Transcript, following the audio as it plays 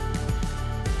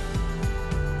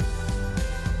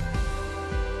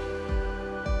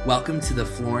Welcome to the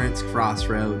Florence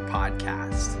Crossroad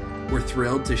Podcast. We're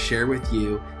thrilled to share with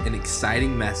you an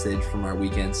exciting message from our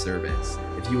weekend service.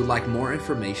 If you would like more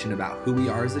information about who we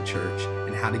are as a church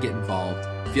and how to get involved,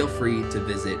 feel free to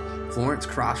visit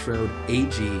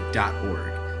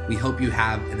florencecrossroadag.org. We hope you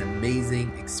have an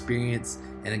amazing experience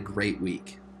and a great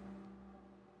week.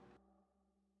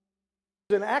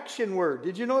 An action word.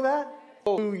 Did you know that?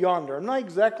 Oh, yonder. I'm not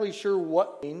exactly sure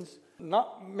what it means.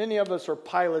 Not many of us are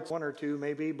pilots, one or two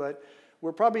maybe, but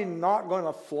we're probably not going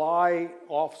to fly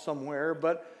off somewhere.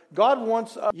 But God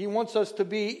wants us to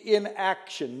be in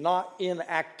action, not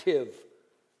inactive.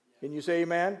 Can you say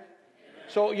amen?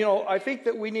 So, I think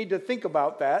that we need to think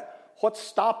about that. What's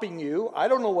stopping you? I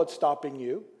don't know what's stopping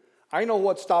you. I know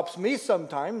what stops me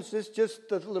sometimes. It's just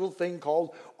the little thing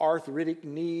called arthritic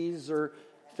knees or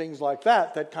things like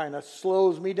that kind of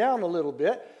slows me down a little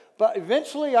bit. But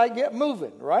eventually I get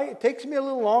moving, right? It takes me a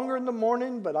little longer in the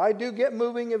morning, but I do get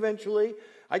moving eventually.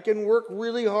 I can work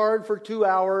really hard for 2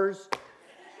 hours,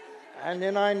 and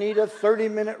then I need a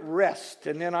 30-minute rest,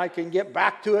 and then I can get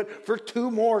back to it for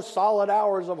 2 more solid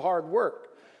hours of hard work.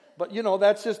 But,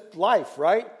 that's just life,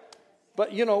 right?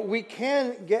 But, we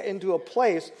can get into a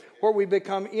place where we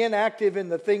become inactive in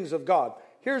the things of God.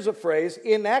 Here's a phrase: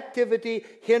 inactivity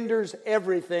hinders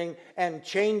everything and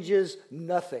changes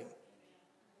nothing.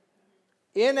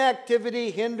 Inactivity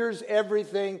hinders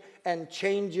everything and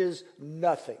changes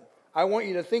nothing. I want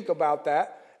you to think about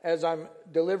that as I'm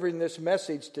delivering this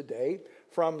message today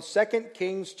from 2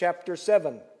 Kings chapter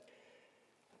 7.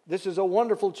 This is a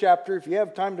wonderful chapter. If you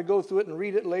have time to go through it and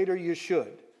read it later, you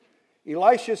should.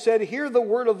 Elisha said, "Hear the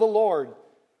word of the Lord.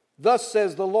 Thus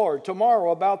says the Lord,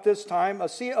 tomorrow about this time a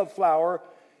seah of flour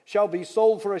shall be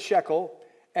sold for a shekel,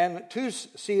 and 2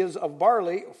 seahs of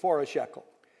barley for a shekel,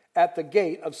 at the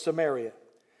gate of Samaria."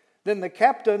 Then the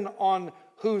captain on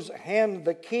whose hand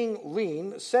the king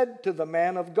leaned said to the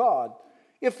man of God,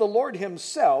 "If the Lord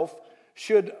himself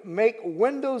should make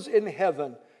windows in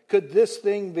heaven, could this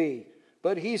thing be?"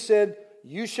 But he said,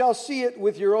 "You shall see it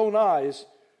with your own eyes,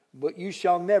 but you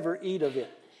shall never eat of it."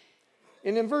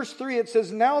 And in verse 3 it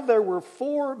says, "Now there were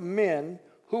 4 men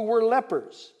who were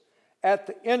lepers at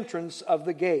the entrance of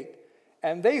the gate.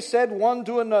 And they said one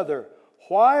to another,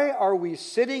 'Why are we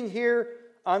sitting here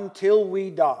until we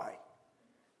die?'"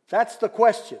 That's the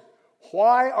question.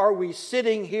 Why are we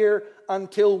sitting here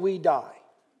until we die?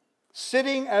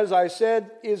 Sitting, as I said,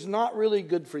 is not really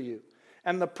good for you.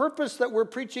 And the purpose that we're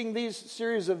preaching these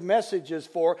series of messages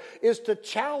for is to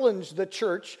challenge the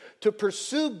church to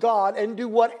pursue God and do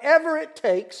whatever it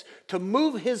takes to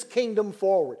move His kingdom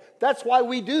forward. That's why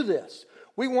we do this.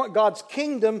 We want God's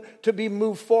kingdom to be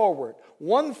moved forward.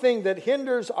 One thing that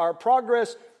hinders our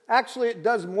progress, actually it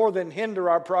does more than hinder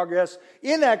our progress,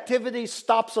 inactivity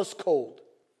stops us cold.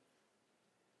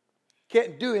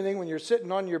 Can't do anything when you're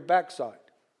sitting on your backside.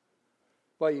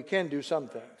 Well, you can do some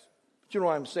things, but you know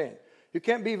what I'm saying. You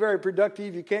can't be very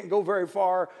productive, you can't go very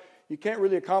far, you can't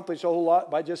really accomplish a whole lot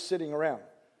by just sitting around.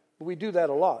 But we do that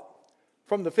a lot.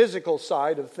 From the physical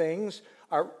side of things,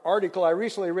 our article I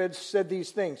recently read said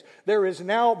these things: "There is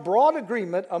now broad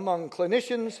agreement among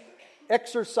clinicians,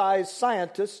 exercise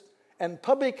scientists, and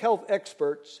public health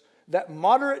experts that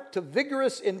moderate to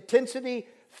vigorous intensity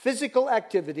physical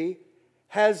activity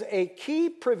has a key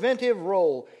preventive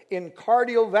role in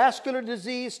cardiovascular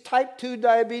disease, type 2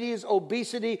 diabetes,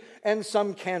 obesity, and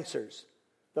some cancers."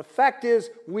 The fact is,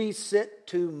 we sit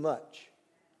too much.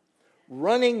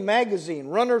 Running magazine,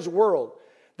 Runner's World,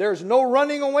 there's no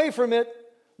running away from it.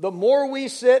 The more we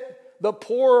sit, the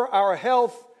poorer our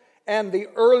health, and the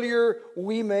earlier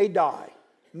we may die,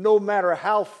 no matter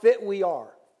how fit we are.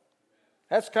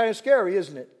 That's kind of scary,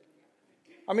 isn't it?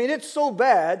 I mean, it's so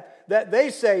bad that they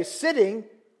say sitting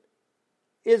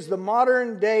is the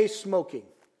modern day smoking.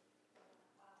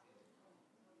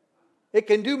 It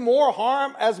can do more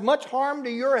harm, as much harm to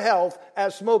your health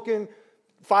as smoking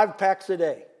 5 packs a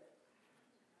day.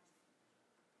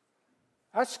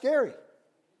 That's scary.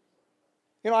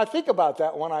 I think about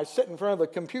that when I sit in front of the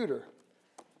computer.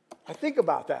 I think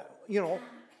about that.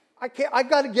 I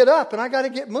got to get up and I got to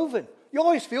get moving. You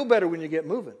always feel better when you get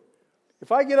moving.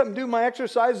 If I get up and do my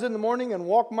exercises in the morning and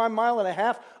walk my 1.5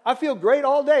 miles, I feel great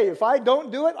all day. If I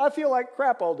don't do it, I feel like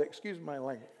crap all day. Excuse my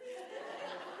language.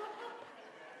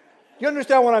 You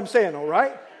understand what I'm saying, all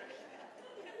right?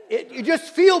 You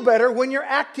just feel better when you're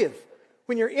active.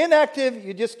 When you're inactive,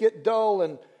 you just get dull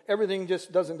and everything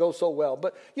just doesn't go so well.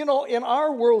 But, in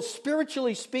our world,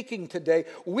 spiritually speaking today,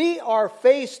 we are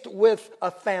faced with a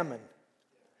famine.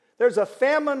 There's a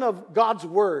famine of God's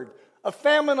Word, A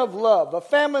famine of love, a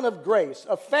famine of grace,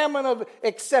 a famine of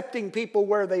accepting people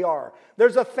where they are.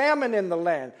 There's a famine in the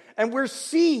land, and we're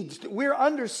sieged. We're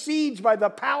under siege by the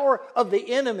power of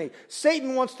the enemy.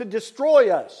 Satan wants to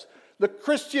destroy us. The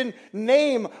Christian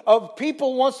name of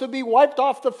people wants to be wiped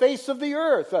off the face of the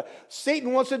earth.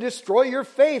 Satan wants to destroy your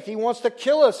faith. He wants to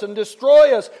kill us and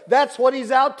destroy us. That's what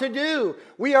he's out to do.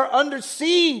 We are under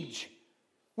siege.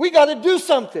 We got to do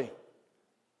something.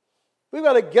 We've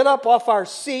got to get up off our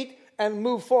seat and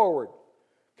move forward.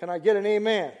 Can I get an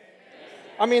amen?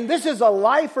 I mean, this is a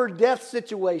life or death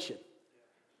situation.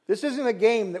 This isn't a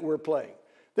game that we're playing.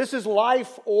 This is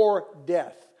life or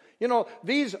death. You know,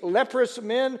 these leprous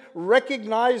men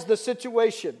recognize the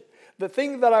situation. The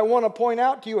thing that I want to point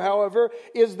out to you, however,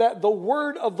 is that the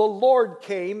word of the Lord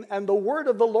came, and the word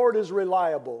of the Lord is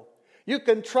reliable. You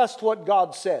can trust what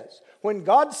God says. When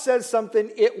God says something,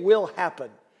 it will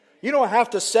happen. You don't have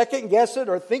to second guess it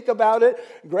or think about it,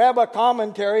 grab a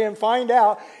commentary and find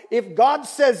out. If God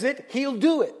says it, He'll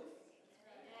do it.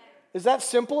 Is that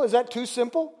simple? Is that too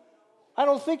simple? I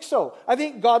don't think so. I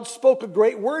think God spoke a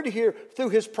great word here through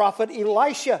His prophet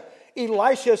Elisha.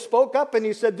 Elisha spoke up and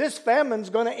he said, this famine's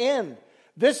going to end.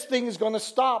 This thing's going to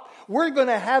stop. We're going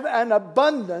to have an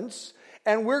abundance,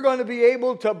 and we're going to be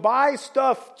able to buy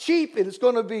stuff cheap, and it's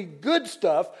going to be good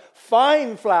stuff,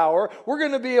 fine flour. We're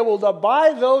going to be able to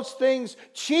buy those things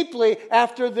cheaply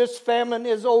after this famine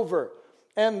is over.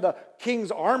 And the king's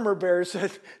armor bearer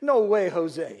said, no way,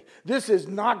 Jose. This is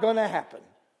not going to happen.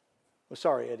 Oh,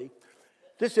 sorry, Eddie.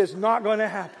 This is not going to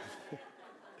happen.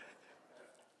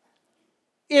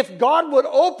 If God would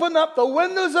open up the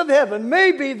windows of heaven,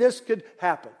 maybe this could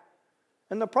happen.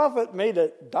 And the prophet made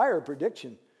a dire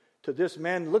prediction to this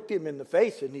man, looked him in the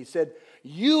face, and he said,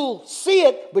 you'll see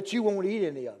it, but you won't eat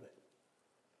any of it.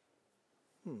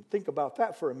 Think about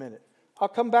that for a minute. I'll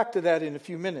come back to that in a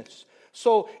few minutes.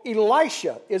 So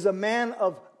Elisha is a man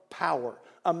of power,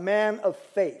 a man of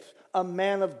faith, a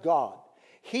man of God.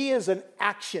 He is an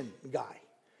action guy.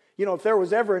 You know, if there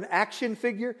was ever an action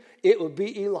figure, it would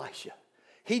be Elisha.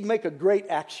 He'd make a great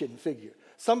action figure.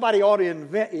 Somebody ought to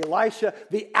invent Elisha,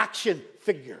 the action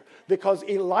figure, because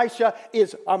Elisha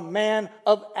is a man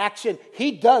of action.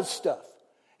 He does stuff.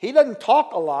 He doesn't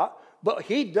talk a lot, but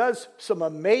he does some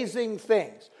amazing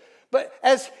things. But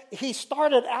as he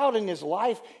started out in his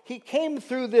life, he came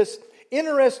through this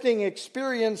interesting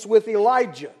experience with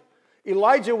Elijah.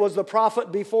 Elijah was the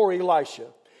prophet before Elisha.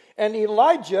 And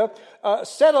Elijah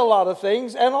said a lot of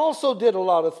things and also did a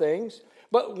lot of things.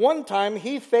 But one time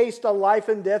he faced a life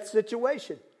and death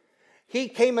situation. He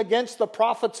came against the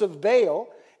prophets of Baal,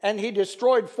 and he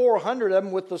destroyed 400 of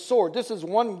them with the sword. This is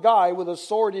one guy with a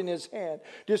sword in his hand.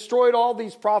 Destroyed all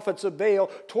these prophets of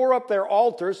Baal, tore up their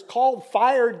altars, called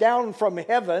fire down from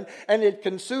heaven, and it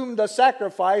consumed the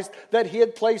sacrifice that he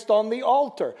had placed on the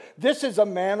altar. This is a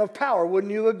man of power,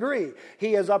 wouldn't you agree?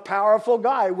 He is a powerful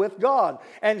guy with God,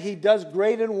 and he does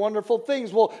great and wonderful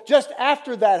things. Well, just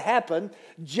after that happened,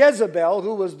 Jezebel,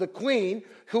 who was the queen,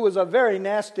 who was a very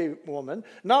nasty woman,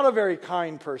 not a very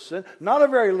kind person, not a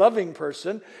very loving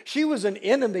person. She was an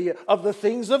enemy of the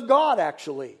things of God,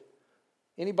 actually.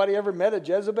 Anybody ever met a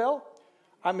Jezebel?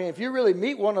 I mean, if you really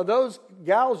meet one of those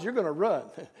gals, you're going to run.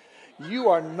 You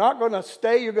are not going to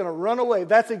stay. You're going to run away.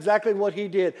 That's exactly what he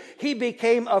did. He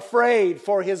became afraid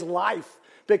for his life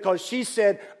because she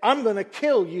said, I'm going to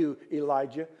kill you,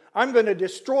 Elijah. I'm going to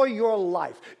destroy your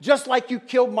life. Just like you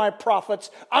killed my prophets,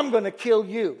 I'm going to kill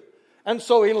you. And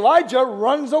so Elijah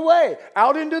runs away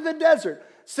out into the desert,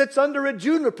 sits under a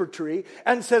juniper tree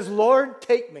and says, Lord,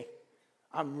 take me.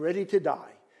 I'm ready to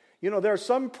die. You know, there are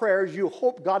some prayers you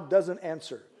hope God doesn't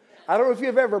answer. I don't know if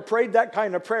you've ever prayed that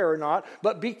kind of prayer or not,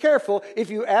 but be careful if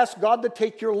you ask God to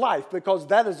take your life, because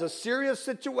that is a serious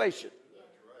situation.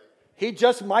 He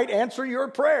just might answer your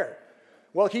prayer.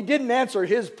 Well, he didn't answer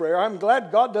his prayer. I'm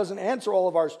glad God doesn't answer all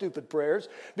of our stupid prayers,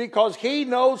 because he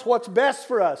knows what's best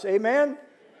for us. Amen?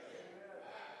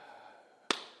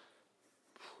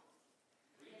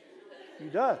 He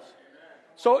does.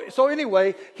 So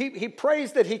anyway, he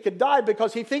prays that he could die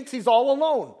because he thinks he's all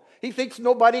alone. He thinks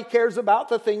nobody cares about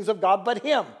the things of God but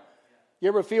him. You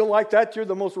ever feel like that? You're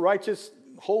the most righteous,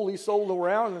 holy soul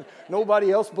around, and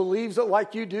nobody else believes it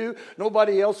like you do.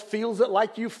 Nobody else feels it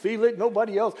like you feel it.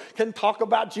 Nobody else can talk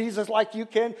about Jesus like you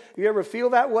can. You ever feel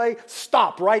that way?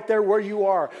 Stop right there where you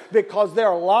are, because there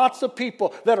are lots of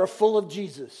people that are full of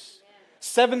Jesus.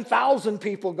 7,000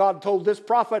 people, God told this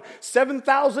prophet,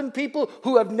 7,000 people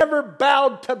who have never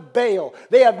bowed to Baal.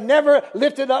 They have never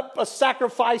lifted up a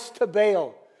sacrifice to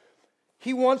Baal.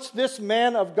 He wants this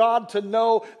man of God to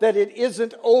know that it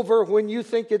isn't over when you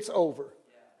think it's over.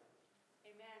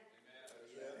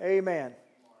 Amen. Amen.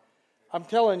 I'm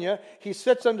telling you, he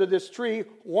sits under this tree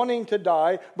wanting to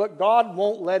die, but God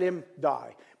won't let him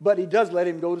die. But he does let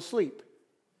him go to sleep.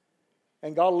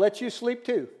 And God will let you sleep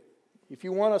too. If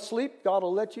you want to sleep, God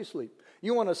will let you sleep.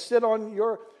 You want to sit on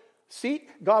your seat,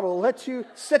 God will let you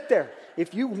sit there.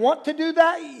 If you want to do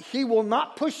that, he will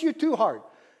not push you too hard.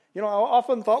 You know, I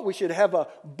often thought we should have a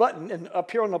button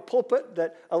up here on the pulpit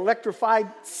that electrified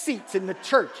seats in the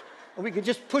church. And we could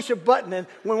just push a button, and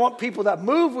when we want people that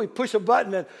move, we push a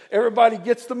button and everybody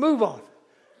gets to move on.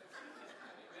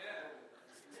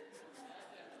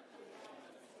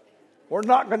 We're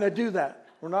not going to do that.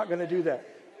 We're not going to do that.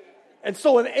 And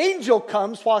so an angel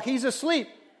comes while he's asleep.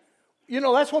 You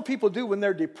know, that's what people do when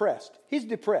they're depressed. He's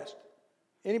depressed.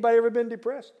 Anybody ever been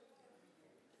depressed?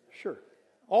 Sure.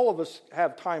 All of us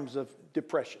have times of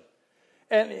depression.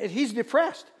 And he's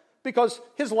depressed because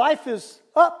his life is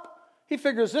up. He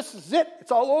figures, this is it.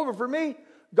 It's all over for me.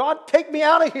 God, take me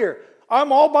out of here.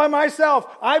 I'm all by myself.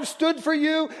 I've stood for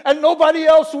you and nobody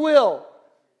else will.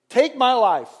 Take my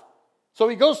life. So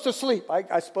he goes to sleep.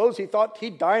 I suppose he thought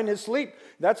he'd die in his sleep.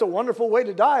 That's a wonderful way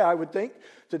to die, I would think.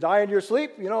 To die in your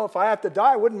sleep. You know, if I have to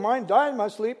die, I wouldn't mind dying in my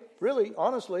sleep. Really,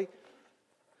 honestly.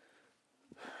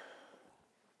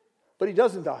 But he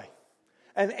doesn't die.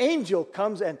 An angel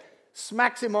comes and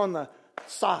smacks him on the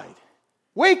side.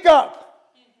 Wake up!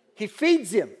 He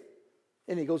feeds him.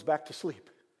 And he goes back to sleep.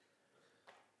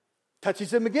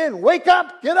 Touches him again. Wake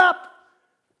up! Get up!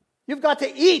 You've got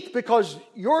to eat because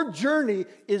your journey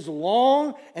is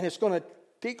long and it's going to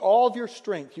take all of your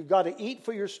strength. You've got to eat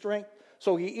for your strength.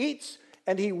 So he eats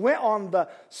and he went on the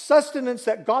sustenance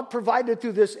that God provided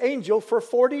through this angel for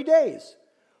 40 days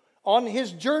on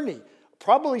his journey.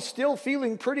 Probably still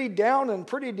feeling pretty down and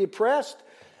pretty depressed.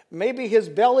 Maybe his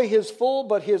belly is full,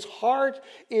 but his heart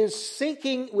is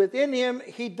sinking within him.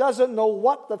 He doesn't know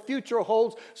what the future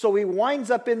holds, so he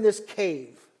winds up in this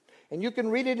cave. And you can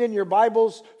read it in your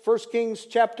Bibles, 1 Kings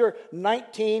chapter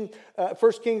 19.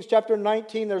 1 Kings chapter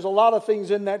 19, there's a lot of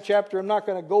things in that chapter. I'm not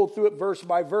going to go through it verse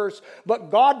by verse.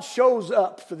 But God shows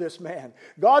up for this man.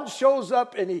 God shows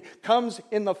up and he comes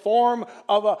in the form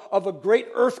of a great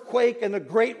earthquake and a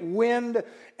great wind.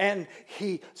 And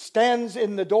he stands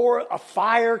in the door. A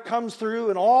fire comes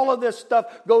through and all of this stuff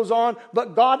goes on.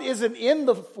 But God isn't in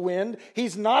the wind.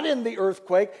 He's not in the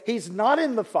earthquake. He's not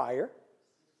in the fire.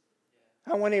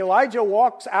 And when Elijah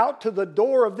walks out to the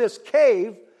door of this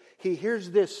cave, he hears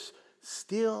this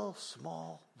still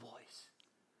small voice.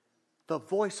 The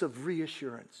voice of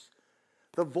reassurance.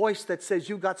 The voice that says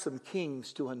you've got some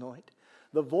kings to anoint.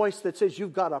 The voice that says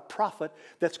you've got a prophet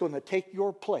that's going to take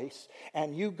your place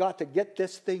and you've got to get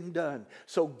this thing done.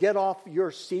 So get off your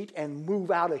seat and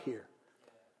move out of here.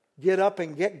 Get up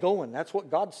and get going. That's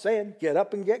what God's saying. Get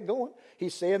up and get going.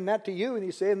 He's saying that to you and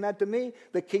he's saying that to me.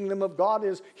 The kingdom of God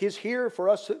is here for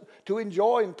us to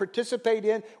enjoy and participate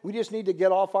in. We just need to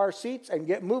get off our seats and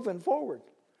get moving forward.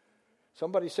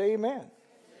 Somebody say amen. Amen.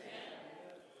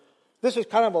 This is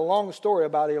kind of a long story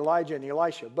about Elijah and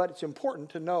Elisha, but it's important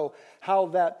to know how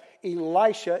that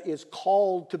Elisha is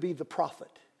called to be the prophet.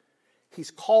 He's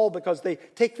called because they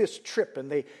take this trip and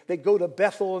they go to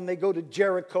Bethel and they go to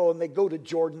Jericho and they go to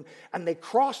Jordan and they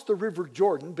cross the river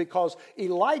Jordan because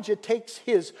Elijah takes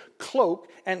his cloak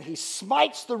and he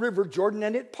smites the river Jordan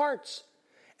and it parts.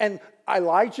 And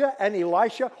Elijah and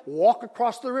Elisha walk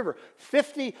across the river.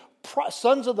 50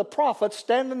 sons of the prophets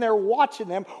standing there watching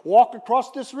them walk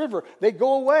across this river. They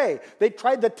go away. They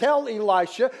tried to tell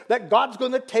Elisha that God's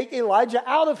going to take Elijah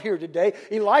out of here today.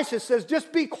 Elisha says,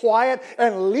 just be quiet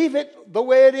and leave it the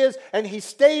way it is. And he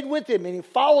stayed with him and he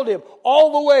followed him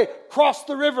all the way across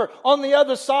the river on the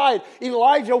other side.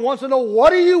 Elijah wants to know, what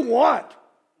do you want?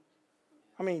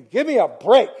 I mean, give me a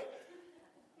break.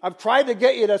 I've tried to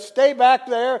get you to stay back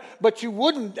there, but you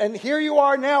wouldn't. And here you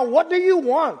are now. What do you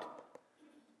want?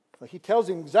 He tells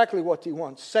him exactly what he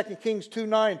wants. 2 Kings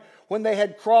 2:9, when they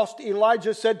had crossed,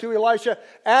 Elijah said to Elisha,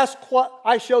 ask what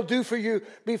I shall do for you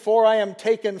before I am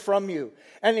taken from you.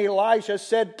 And Elisha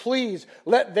said, please,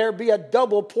 let there be a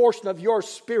double portion of your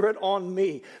spirit on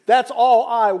me. That's all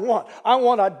I want. I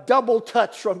want a double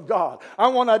touch from God. I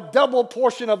want a double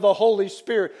portion of the Holy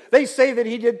Spirit. They say that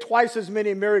he did twice as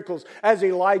many miracles as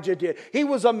Elijah did. He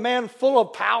was a man full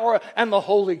of power and the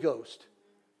Holy Ghost.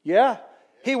 Yeah?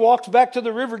 He walks back to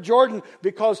the river Jordan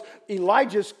because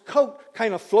Elijah's coat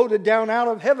kind of floated down out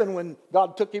of heaven when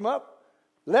God took him up.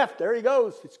 Left, there he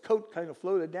goes. His coat kind of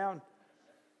floated down.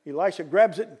 Elisha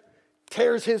grabs it,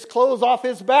 tears his clothes off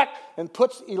his back, and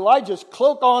puts Elijah's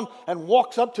cloak on and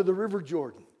walks up to the river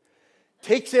Jordan.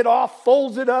 Takes it off,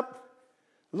 folds it up,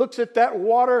 looks at that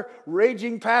water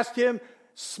raging past him,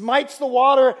 smites the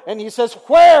water, and he says,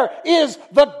 where is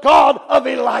the God of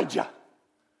Elijah?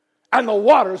 and the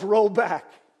waters rolled back.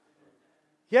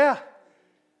 Yeah.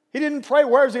 He didn't pray,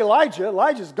 where's Elijah?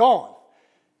 Elijah's gone.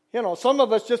 You know, some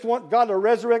of us just want God to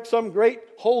resurrect some great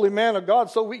holy man of God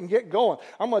so we can get going.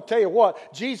 I'm going to tell you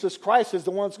what, Jesus Christ is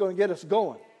the one that's going to get us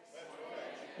going.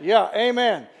 Yeah,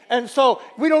 amen. And so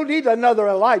we don't need another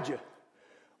Elijah.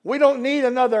 We don't need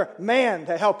another man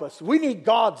to help us. We need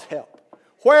God's help.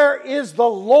 Where is the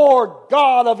Lord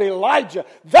God of Elijah?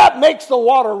 That makes the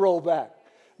water roll back.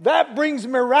 That brings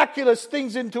miraculous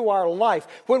things into our life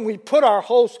when we put our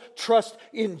whole trust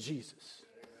in Jesus.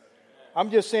 I'm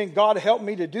just saying, God, help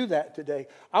me to do that today.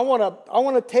 I want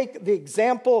to take the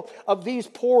example of these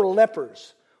poor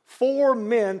lepers. 4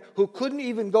 men who couldn't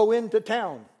even go into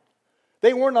town.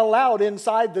 They weren't allowed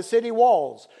inside the city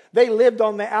walls. They lived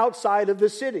on the outside of the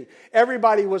city.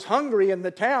 Everybody was hungry in the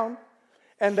town,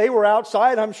 and they were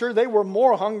outside. I'm sure they were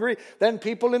more hungry than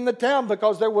people in the town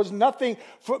because there was nothing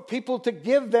for people to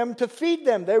give them to feed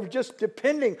them. They were just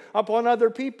depending upon other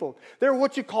people. They're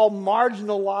what you call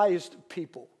marginalized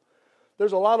people.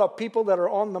 There's a lot of people that are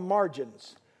on the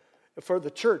margins. For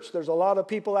the church, there's a lot of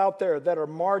people out there that are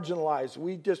marginalized.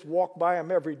 We just walk by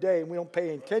them every day and we don't pay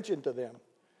attention to them.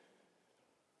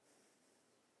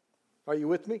 Are you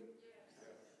with me?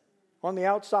 On the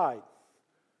outside.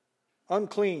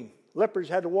 Unclean. Lepers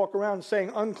had to walk around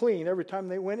saying unclean every time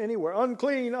they went anywhere.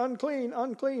 Unclean, unclean,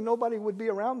 unclean. Nobody would be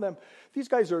around them. These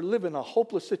guys are living a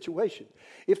hopeless situation.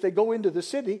 If they go into the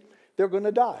city, they're going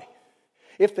to die.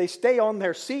 If they stay on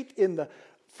their seat in the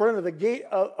front of the gate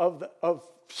of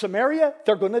Samaria,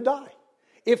 they're going to die.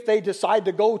 If they decide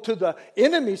to go to the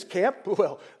enemy's camp,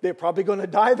 well, they're probably going to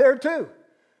die there too.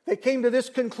 They came to this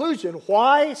conclusion: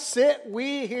 why sit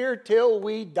we here till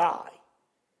we die?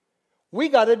 We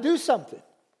got to do something.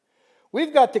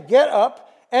 We've got to get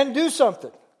up and do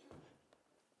something.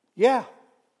 Yeah.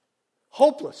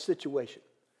 Hopeless situation.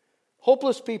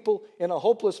 Hopeless people in a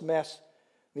hopeless mess.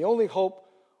 The only hope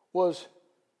was,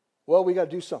 well, we got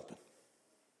to do something.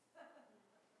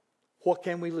 What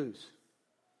can we lose?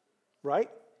 Right?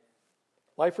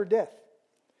 Life or death?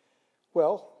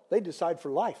 Well, they decide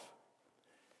for life.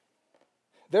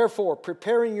 Therefore,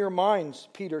 preparing your minds,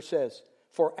 Peter says,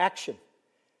 for action.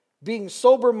 Being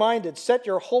sober-minded, set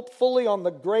your hope fully on the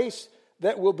grace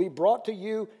that will be brought to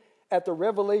you at the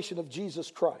revelation of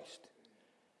Jesus Christ.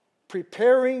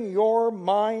 Preparing your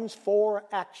minds for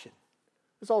action.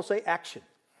 Let's all say action.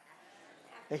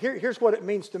 And here's what it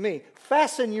means to me.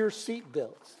 Fasten your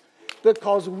seatbelts,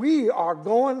 because we are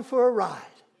going for a ride.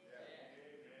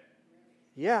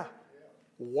 Yeah.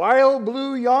 Wild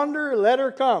blue yonder, let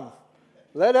her come.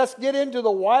 Let us get into the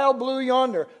wild blue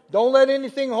yonder. Don't let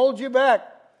anything hold you back.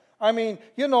 I mean,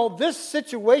 you know, this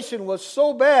situation was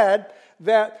so bad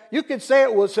that you could say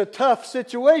it was a tough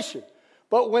situation.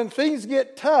 But when things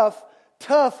get tough,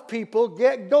 tough people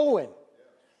get going.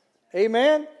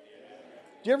 Amen?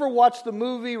 Did you ever watch the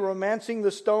movie Romancing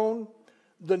the Stone?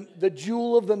 The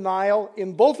Jewel of the Nile?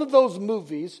 In both of those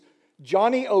movies,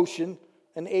 Johnny Ocean,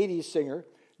 an 80s singer,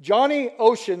 Johnny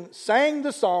Ocean sang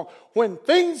the song, when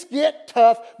things get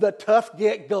tough, the tough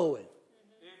get going.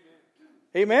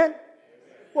 Amen? Amen?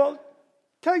 Well,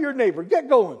 tell your neighbor, get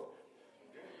going.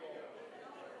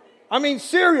 I mean,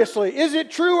 seriously, is it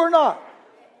true or not?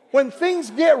 When things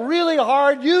get really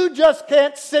hard, you just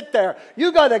can't sit there.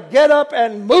 You got to get up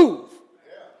and move.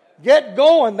 Get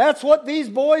going. That's what these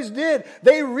boys did.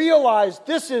 They realized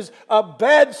this is a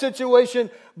bad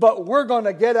situation, but we're going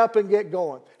to get up and get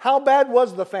going. How bad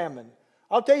was the famine?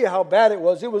 I'll tell you how bad it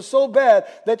was. It was so bad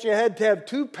that you had to have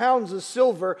 2 pounds of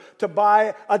silver to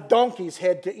buy a donkey's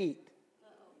head to eat.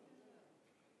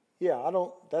 Yeah,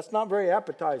 that's not very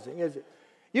appetizing, is it?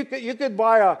 You could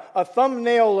buy a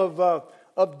thumbnail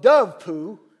of dove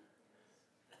poo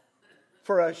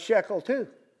for a shekel too.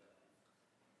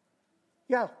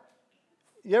 Yeah.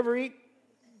 You ever eat?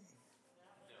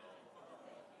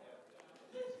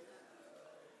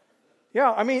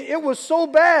 Yeah, I mean, it was so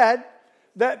bad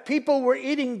that people were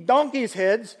eating donkey's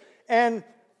heads and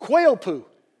quail poo.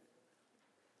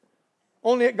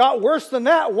 Only it got worse than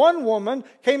that. One woman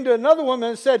came to another woman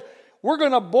and said, we're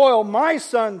going to boil my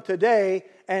son today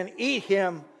and eat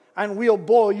him, and we'll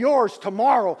boil yours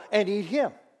tomorrow and eat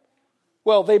him.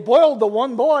 Well, they boiled the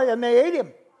one boy and they ate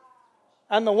him.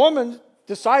 And the woman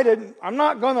decided, I'm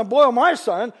not going to boil my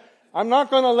son. we're not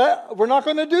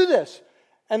going to do this.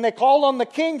 And they called on the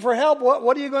king for help.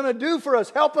 What are you going to do for us?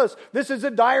 Help us. This is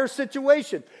a dire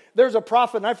situation. There's a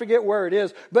prophet, and I forget where it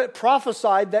is, but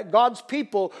prophesied that God's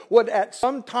people would at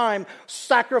some time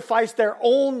sacrifice their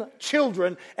own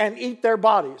children and eat their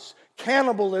bodies.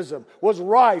 Cannibalism was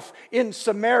rife in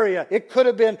Samaria. It could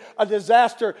have been a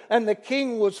disaster, and the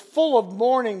king was full of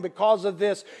mourning because of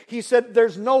this. He said,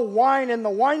 there's no wine in the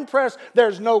winepress.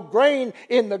 There's no grain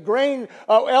in the grain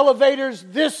elevators.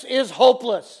 This is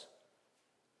hopeless.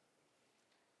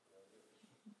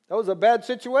 That was a bad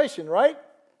situation, right?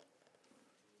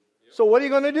 So what are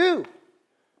you going to do?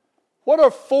 What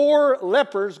are 4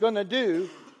 lepers going to do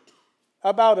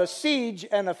about a siege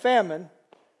and a famine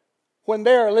when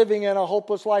they are living in a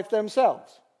hopeless life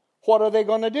themselves? What are they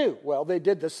going to do? Well, they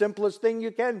did the simplest thing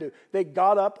you can do. They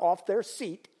got up off their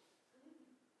seat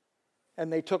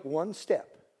and they took one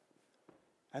step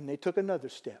and they took another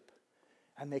step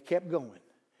and they kept going.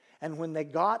 And when they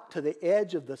got to the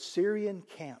edge of the Syrian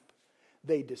camp,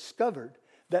 they discovered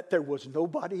that there was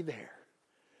nobody there.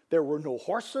 There were no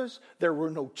horses. There were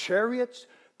no chariots.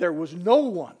 There was no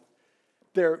one.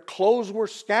 Their clothes were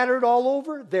scattered all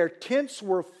over. Their tents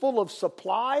were full of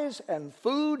supplies and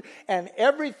food and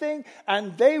everything.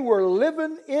 And they were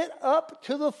living it up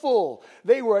to the full.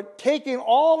 They were taking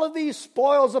all of these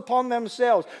spoils upon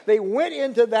themselves. They went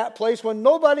into that place when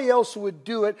nobody else would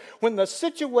do it. When the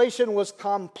situation was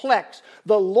complex,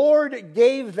 the Lord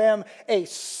gave them a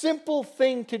simple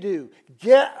thing to do.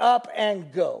 Get up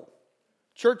and go.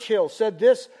 Churchill said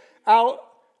this, out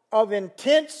of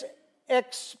intense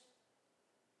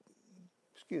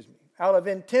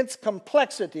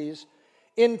complexities,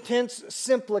 intense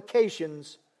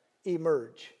simplifications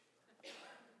emerge.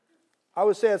 I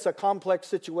would say it's a complex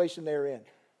situation they're in.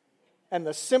 And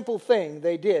the simple thing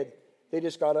they did, they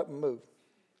just got up and moved.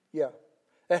 Yeah,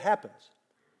 that happens.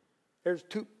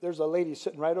 There's a lady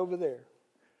sitting right over there.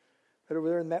 Right over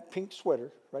there in that pink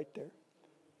sweater, right there.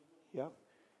 Yeah.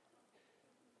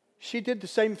 She did the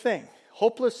same thing.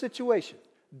 Hopeless situation.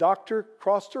 Doctor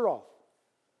crossed her off.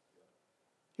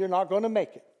 You're not going to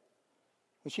make it.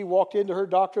 When she walked into her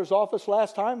doctor's office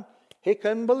last time, he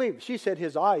couldn't believe it. She said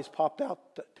his eyes popped out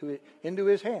into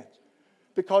his hands.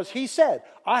 Because he said,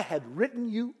 I had written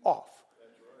you off.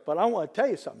 But I want to tell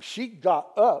you something. She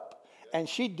got up and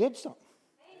she did something.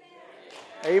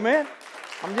 Amen.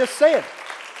 I'm just saying.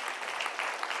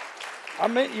 I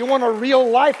mean, you want a real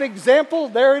life example?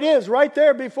 There it is, right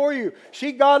there before you.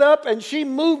 She got up and she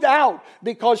moved out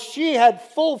because she had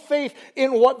full faith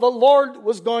in what the Lord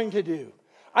was going to do.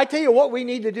 I tell you what we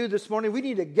need to do this morning. We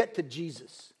need to get to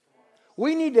Jesus.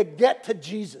 We need to get to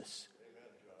Jesus.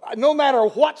 No matter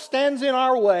what stands in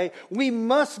our way, we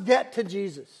must get to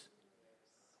Jesus.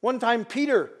 One time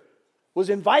Peter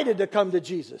was invited to come to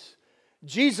Jesus.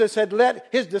 Jesus had let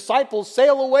his disciples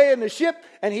sail away in the ship,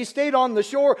 and he stayed on the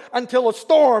shore until a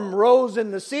storm rose in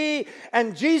the sea,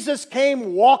 and Jesus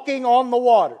came walking on the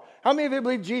water. How many of you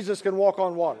believe Jesus can walk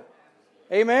on water?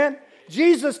 Amen?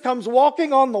 Jesus comes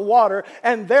walking on the water,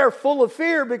 and they're full of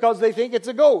fear because they think it's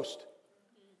a ghost.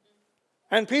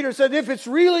 And Peter said, if it's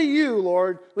really you,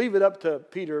 Lord, leave it up to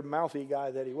Peter, mouthy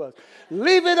guy that he was.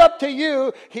 Leave it up to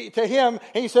you, to him.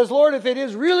 And he says, Lord, if it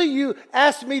is really you,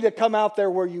 ask me to come out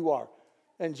there where you are.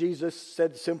 And Jesus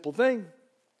said the simple thing,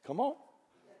 come on.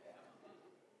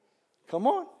 Come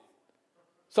on.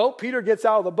 So Peter gets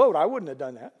out of the boat. I wouldn't have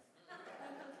done that.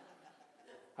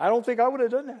 I don't think I would have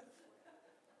done that.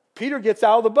 Peter gets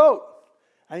out of the boat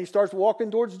and he starts walking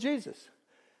towards Jesus.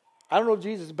 I don't know if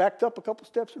Jesus backed up a couple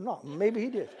steps or not. Maybe he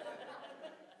did.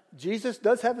 Jesus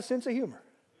does have a sense of humor,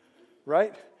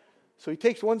 right? So he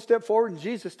takes one step forward and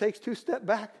Jesus takes 2 steps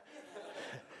back.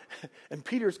 And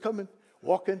Peter's coming,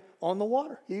 walking on the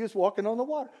water. He was walking on the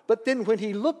water. But then when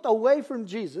he looked away from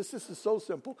Jesus, this is so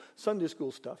simple, Sunday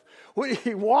school stuff. When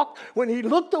he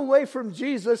looked away from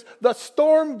Jesus, the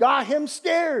storm got him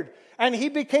scared. And he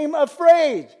became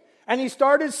afraid. And he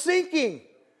started sinking.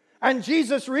 And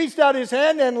Jesus reached out his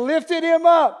hand and lifted him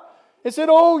up. He said,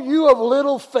 oh, you of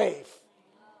little faith.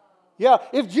 Yeah,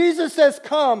 if Jesus says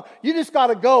come, you just got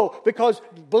to go. Because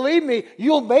believe me,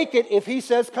 you'll make it if he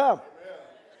says come.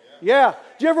 Yeah.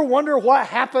 Do you ever wonder what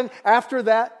happened after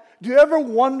that? Do you ever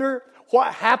wonder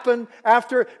what happened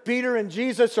after Peter and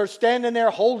Jesus are standing there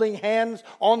holding hands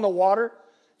on the water?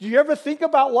 Do you ever think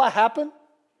about what happened?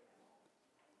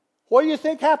 What do you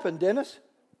think happened, Dennis?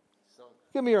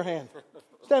 Give me your hand.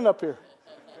 Stand up here.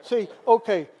 See,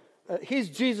 okay, he's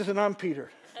Jesus and I'm Peter.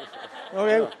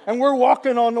 Okay, and we're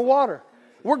walking on the water.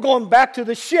 We're going back to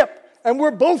the ship, and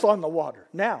we're both on the water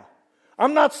now.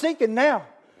 I'm not sinking now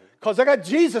because I got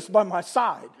Jesus by my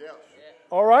side.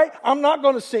 All right? I'm not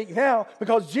going to sink now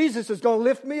because Jesus is going to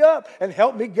lift me up and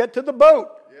help me get to the boat.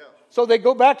 So they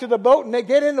go back to the boat and they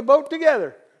get in the boat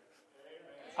together.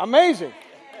 Amazing.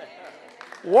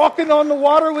 Walking on the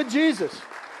water with Jesus.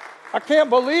 I can't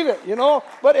believe it,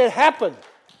 but it happened.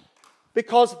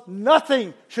 Because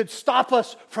nothing should stop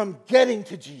us from getting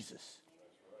to Jesus.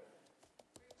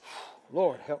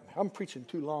 Lord help me. I'm preaching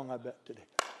too long, I bet, today.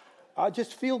 I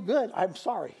just feel good. I'm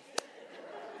sorry.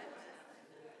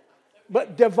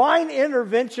 But divine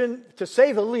intervention, to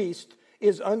say the least,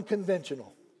 is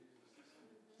unconventional.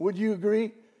 Would you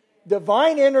agree?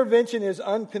 Divine intervention is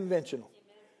unconventional.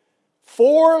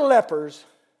 4 lepers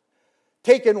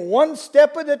taken one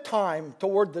step at a time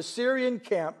toward the Syrian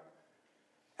camp,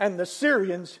 and the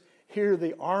Syrians hear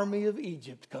the army of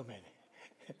Egypt coming.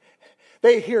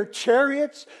 They hear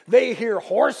chariots, they hear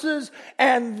horses,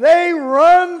 and they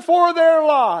run for their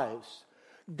lives.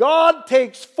 God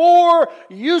takes 4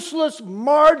 useless,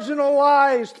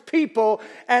 marginalized people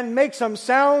and makes them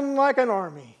sound like an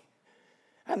army.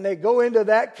 And they go into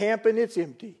that camp and it's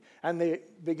empty. And they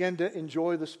begin to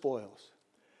enjoy the spoils.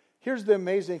 Here's the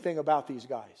amazing thing about these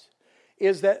guys.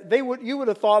 Is that you would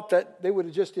have thought that they would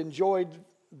have just enjoyed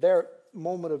their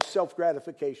moment of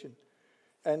self-gratification.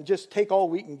 And just take all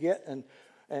we can get and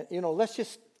let's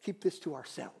just keep this to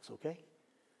ourselves, okay?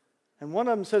 And one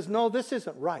of them says, no, this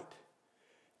isn't right.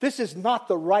 This is not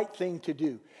the right thing to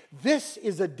do. This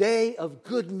is a day of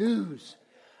good news.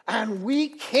 And we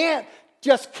can't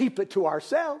just keep it to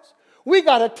ourselves. We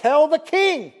got to tell the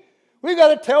king. We got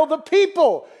to tell the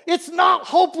people. It's not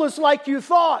hopeless like you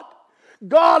thought.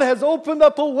 God has opened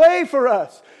up a way for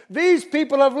us. These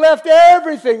people have left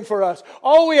everything for us.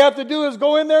 All we have to do is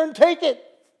go in there and take it.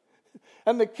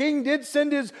 And the king did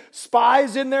send his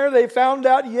spies in there. They found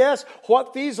out, yes,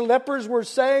 what these lepers were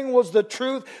saying was the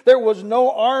truth. There was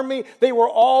no army. They were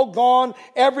all gone.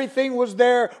 Everything was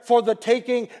there for the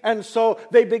taking. And so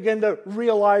they began to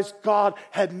realize God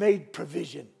had made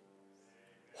provision.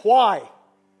 Why?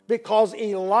 Because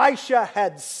Elisha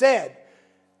had said,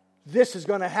 this is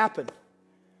going to happen.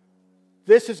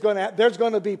 There's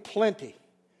going to be plenty.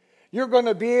 You're going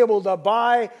to be able to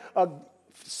buy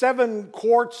 7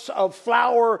 quarts of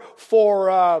flour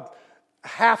for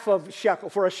half of a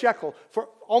shekel, for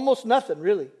almost nothing,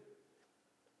 really.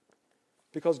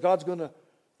 Because God's going to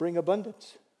bring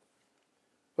abundance.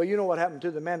 But you know what happened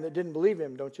to the man that didn't believe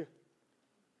him, don't you?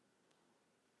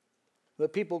 The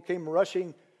people came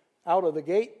rushing out of the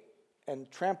gate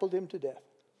and trampled him to death.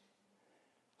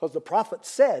 Because the prophet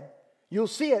said, you'll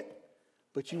see it,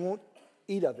 but you won't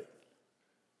eat of it.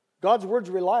 God's word's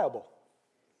reliable.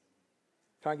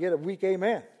 Can I get a weak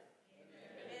amen? Amen?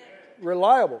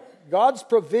 Reliable. God's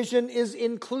provision is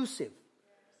inclusive,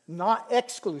 not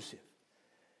exclusive.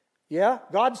 Yeah?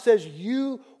 God says,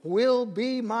 you will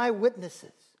be my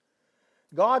witnesses.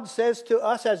 God says to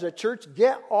us as a church,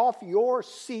 get off your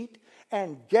seat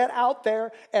and get out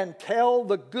there and tell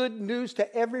the good news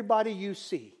to everybody you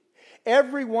see.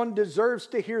 Everyone deserves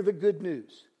to hear the good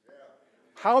news.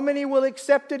 How many will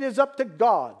accept it is up to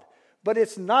God. But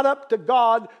it's not up to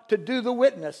God to do the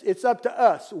witness. It's up to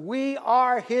us. We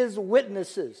are His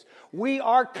witnesses. We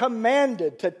are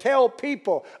commanded to tell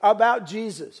people about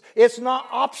Jesus. It's not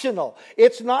optional.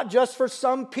 It's not just for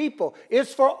some people.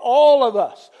 It's for all of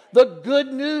us. The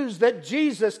good news that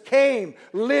Jesus came,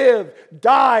 lived,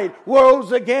 died,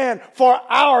 rose again for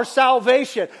our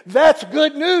salvation. That's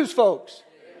good news, folks.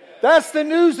 That's the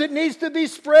news that needs to be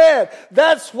spread.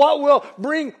 That's what will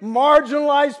bring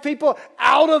marginalized people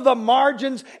out of the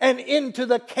margins and into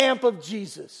the camp of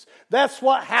Jesus. That's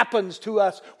what happens to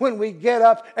us when we get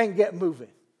up and get moving.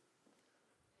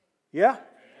 Yeah?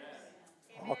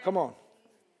 Oh, come on.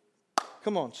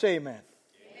 Come on, say amen.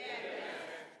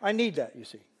 I need that, you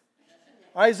see.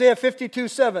 Isaiah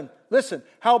 52:7. Listen,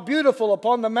 how beautiful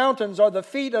upon the mountains are the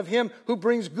feet of him who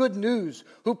brings good news,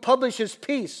 who publishes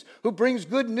peace, who brings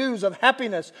good news of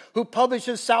happiness, who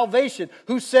publishes salvation,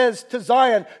 who says to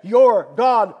Zion, your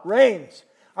God reigns.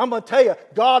 I'm going to tell you,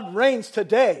 God reigns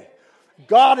today.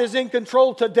 God is in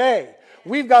control today.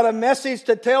 We've got a message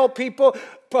to tell people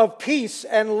of peace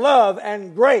and love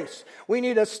and grace. We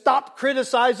need to stop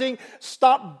criticizing,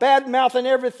 stop bad-mouthing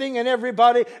everything and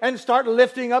everybody, and start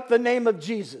lifting up the name of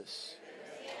Jesus.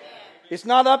 It's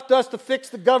not up to us to fix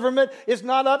the government. It's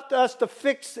not up to us to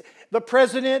fix the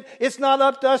president. It's not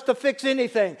up to us to fix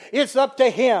anything. It's up to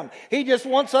Him. He just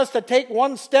wants us to take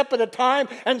one step at a time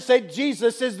and say,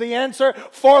 Jesus is the answer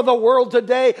for the world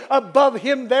today. Above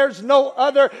Him, there's no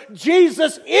other.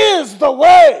 Jesus is the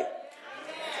way.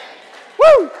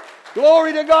 Woo!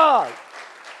 Glory to God.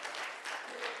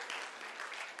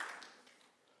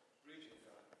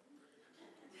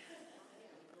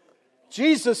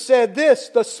 Jesus said this,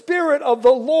 the Spirit of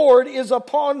the Lord is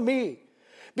upon me,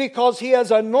 because He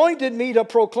has anointed me to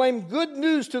proclaim good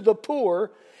news to the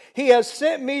poor. He has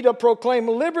sent me to proclaim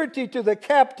liberty to the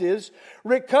captives,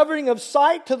 recovering of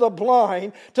sight to the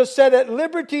blind, to set at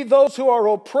liberty those who are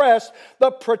oppressed,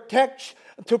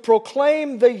 to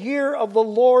proclaim the year of the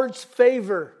Lord's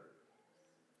favor.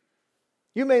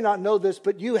 You may not know this,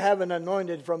 but you have an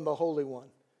anointed from the Holy One.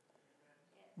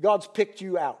 God's picked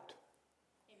you out.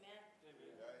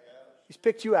 He's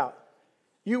picked you out.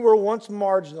 You were once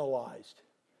marginalized,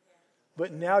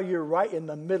 but now you're right in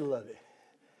the middle of it.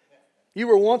 You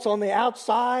were once on the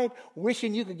outside,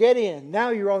 wishing you could get in. Now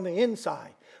you're on the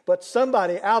inside. But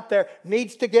somebody out there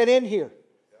needs to get in here.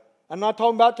 I'm not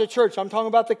talking about the church. I'm talking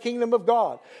about the kingdom of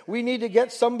God. We need to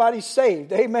get somebody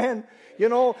saved. Amen. You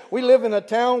know, we live in a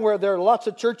town where there are lots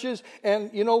of churches, and,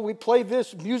 you know, we play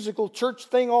this musical church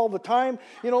thing all the time.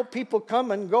 You know, people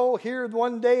come and go here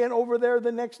one day and over there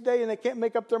the next day, and they can't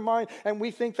make up their mind, and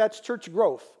we think that's church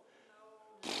growth.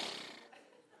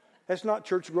 That's not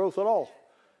church growth at all.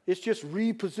 It's just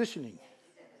repositioning.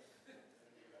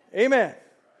 Amen.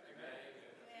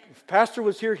 If Pastor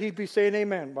was here, he'd be saying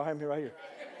amen behind me right here.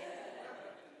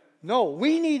 No,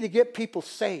 we need to get people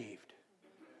saved.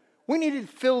 We need to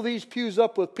fill these pews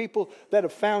up with people that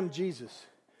have found Jesus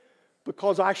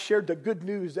because I shared the good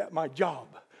news at my job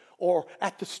or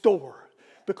at the store,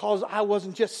 because I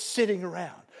wasn't just sitting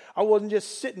around. I wasn't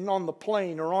just sitting on the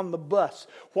plane or on the bus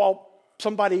while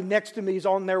somebody next to me is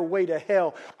on their way to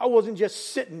hell. I wasn't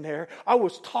just sitting there. I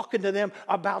was talking to them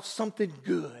about something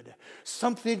good.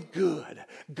 Something good.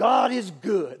 God is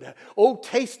good. Oh,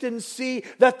 taste and see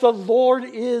that the Lord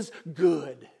is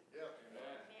good.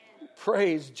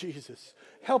 Praise Jesus.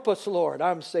 Help us, Lord.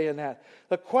 I'm saying that.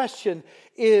 The question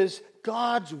is,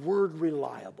 God's word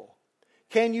reliable?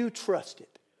 Can you trust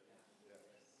it?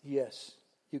 Yes,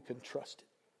 you can trust it.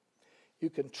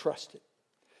 You can trust it.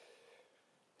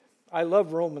 I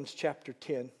love Romans chapter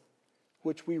 10,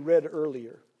 which we read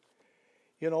earlier.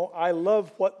 You know, I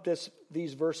love what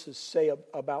these verses say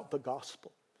about the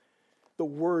gospel. The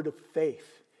word of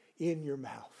faith in your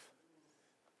mouth.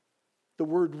 The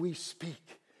word we speak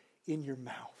in your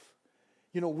mouth.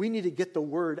 You know, we need to get the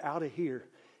word out of here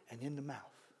and in the mouth.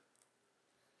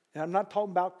 And I'm not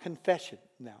talking about confession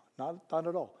now. Not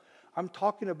at all. I'm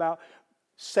talking about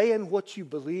saying what you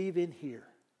believe in here.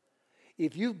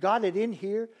 If you've got it in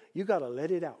here, you got to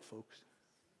let it out, folks.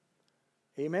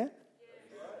 Amen?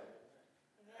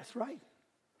 That's right.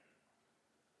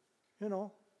 You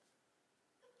know,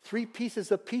 3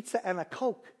 pieces of pizza and a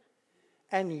Coke,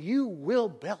 and you will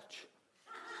belch.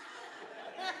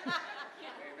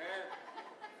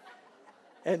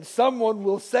 And someone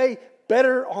will say,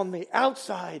 better on the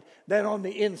outside than on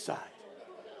the inside.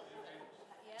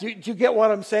 Do you get what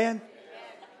I'm saying?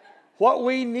 What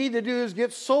we need to do is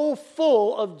get so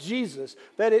full of Jesus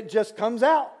that it just comes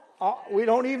out. We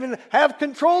don't even have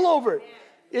control over it.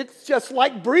 It's just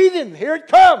like breathing. Here it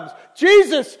comes.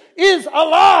 Jesus is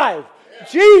alive.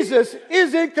 Jesus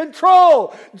is in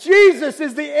control. Jesus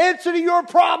is the answer to your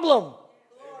problem.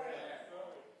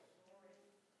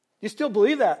 You still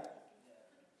believe that?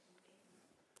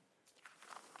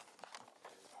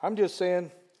 I'm just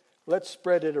saying, let's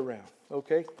spread it around,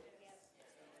 okay?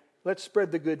 Let's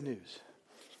spread the good news.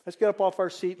 Let's get up off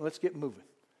our seat and let's get moving.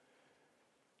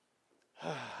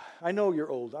 I know you're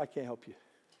old. I can't help you.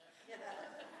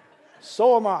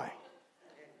 So am I.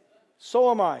 So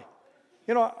am I.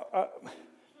 You know,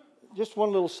 just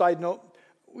one little side note.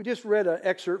 We just read an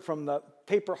excerpt from the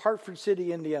paper Hartford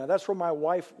City, Indiana. That's where my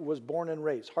wife was born and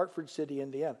raised, Hartford City,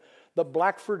 Indiana. The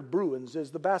Blackford Bruins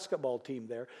is the basketball team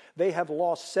there. They have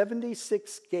lost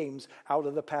 76 games out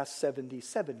of the past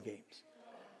 77 games.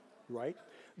 Right?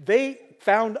 They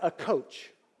found a coach.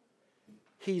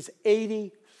 He's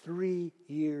 83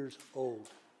 years old.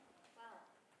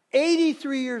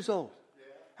 83 years old.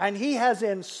 And he has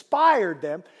inspired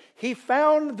them. He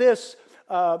found this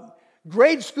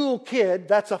grade school kid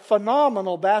that's a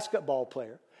phenomenal basketball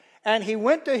player. And he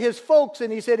went to his folks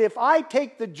and he said, if I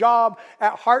take the job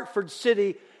at Hartford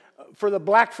City for the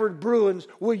Blackford Bruins,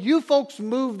 will you folks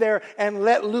move there and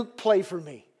let Luke play for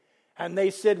me? And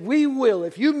they said, we will.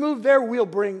 If you move there, we'll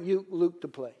bring you Luke to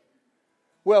play.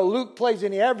 Well, Luke plays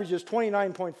and he averages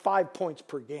 29.5 points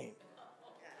per game.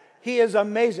 He is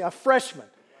amazing. A freshman.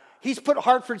 He's put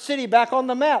Hartford City back on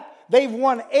the map. They've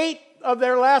won 8 of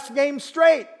their last games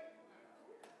straight.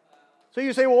 So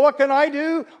you say, well, what can I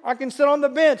do? I can sit on the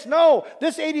bench. No,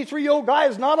 this 83-year-old guy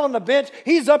is not on the bench.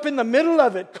 He's up in the middle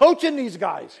of it, coaching these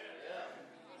guys.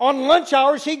 On lunch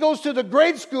hours, he goes to the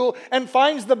grade school and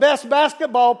finds the best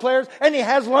basketball players, and he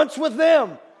has lunch with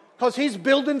them because he's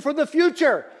building for the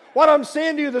future. What I'm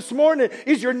saying to you this morning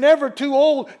is you're never too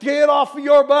old to get off of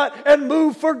your butt and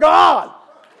move for God.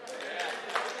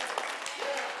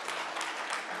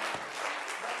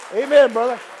 Amen,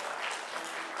 brother.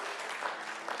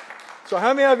 So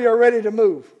how many of you are ready to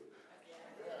move?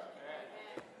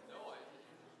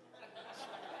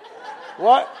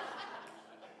 What?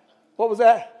 What was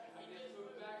that?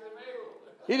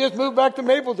 He just moved back to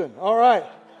Mapleton. All right.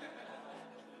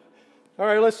 All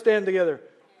right, let's stand together.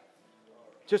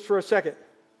 Just for a second.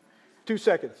 2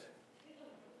 seconds.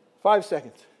 5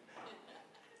 seconds.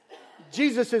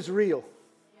 Jesus is real.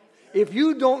 If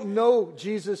you don't know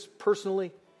Jesus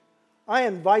personally, I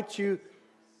invite you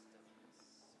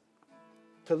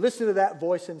to listen to that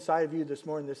voice inside of you this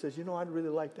morning that says, I'd really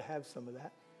like to have some of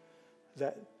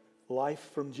that life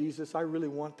from Jesus. I really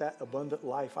want that abundant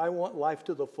life. I want life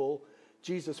to the full.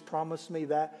 Jesus promised me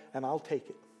that, and I'll take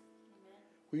it.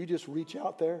 Will you just reach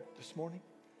out there this morning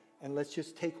and let's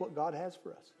just take what God has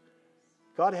for us?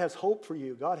 God has hope for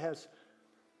you. God has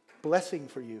blessing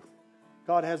for you.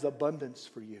 God has abundance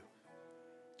for you.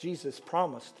 Jesus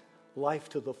promised life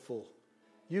to the full.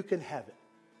 You can have it.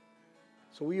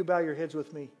 So will you bow your heads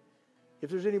with me? If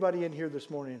there's anybody in here this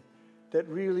morning that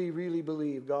really, really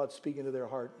believe God's speaking to their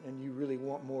heart and you really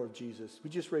want more of Jesus,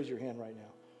 would you just raise your hand right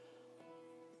now?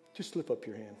 Just slip up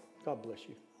your hand. God bless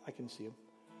you. I can see him.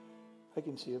 I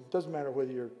can see him. Doesn't matter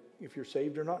if you're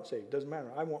saved or not saved. Doesn't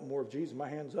matter. I want more of Jesus. My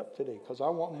hand's up today because I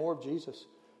want more of Jesus.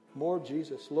 More of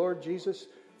Jesus. Lord Jesus,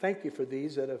 thank you for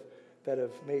these that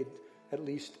have made at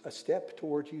least a step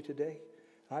towards you today.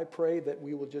 I pray that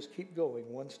we will just keep going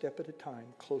one step at a time,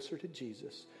 closer to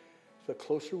Jesus. The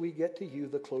closer we get to you,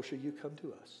 the closer you come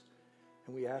to us.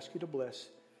 And we ask you to bless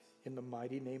in the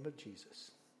mighty name of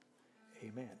Jesus.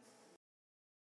 Amen.